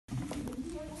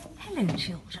Hello,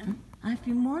 children. I've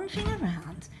been wandering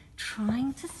around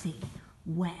trying to see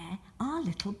where our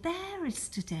little bear is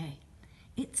today.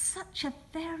 It's such a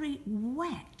very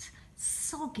wet,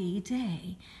 soggy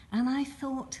day, and I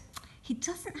thought, he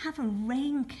doesn't have a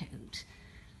raincoat.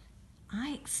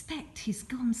 I expect he's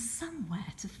gone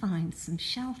somewhere to find some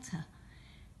shelter.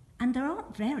 And there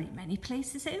aren't very many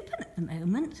places open at the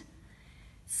moment.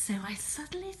 So I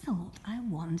suddenly thought, I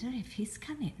wonder if he's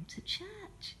come into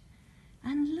church.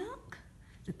 And look,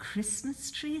 the Christmas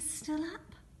tree is still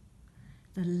up.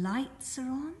 The lights are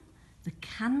on. The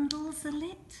candles are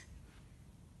lit.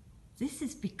 This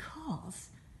is because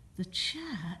the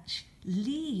church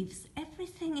leaves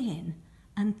everything in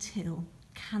until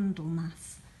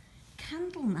Candlemass.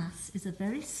 Candlemass is a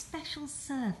very special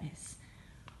service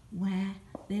where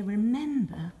they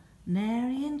remember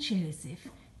Mary and Joseph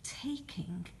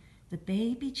taking the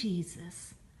baby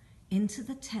Jesus into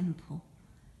the temple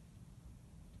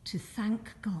to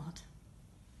thank God.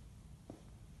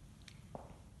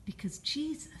 Because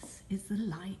Jesus is the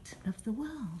light of the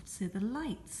world, so the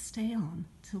lights stay on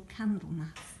till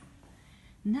Candlemas.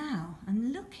 Now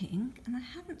I'm looking and I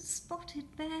haven't spotted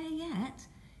Bear yet.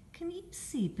 Can you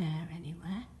see Bear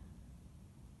anywhere?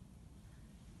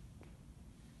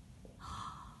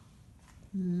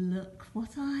 Look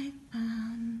what I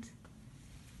found.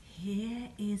 Here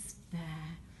is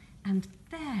Bear, and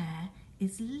Bear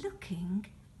is looking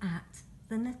at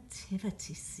the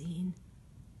nativity scene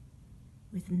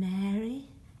with Mary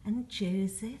and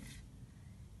Joseph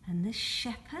and the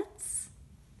shepherds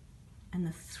and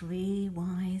the 3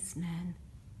 wise men.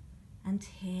 And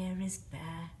here is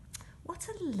Bear. What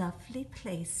a lovely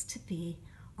place to be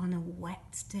on a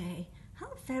wet day. How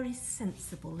very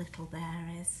sensible little Bear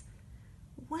is.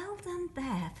 Well done,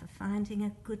 Bear, for finding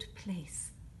a good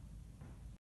place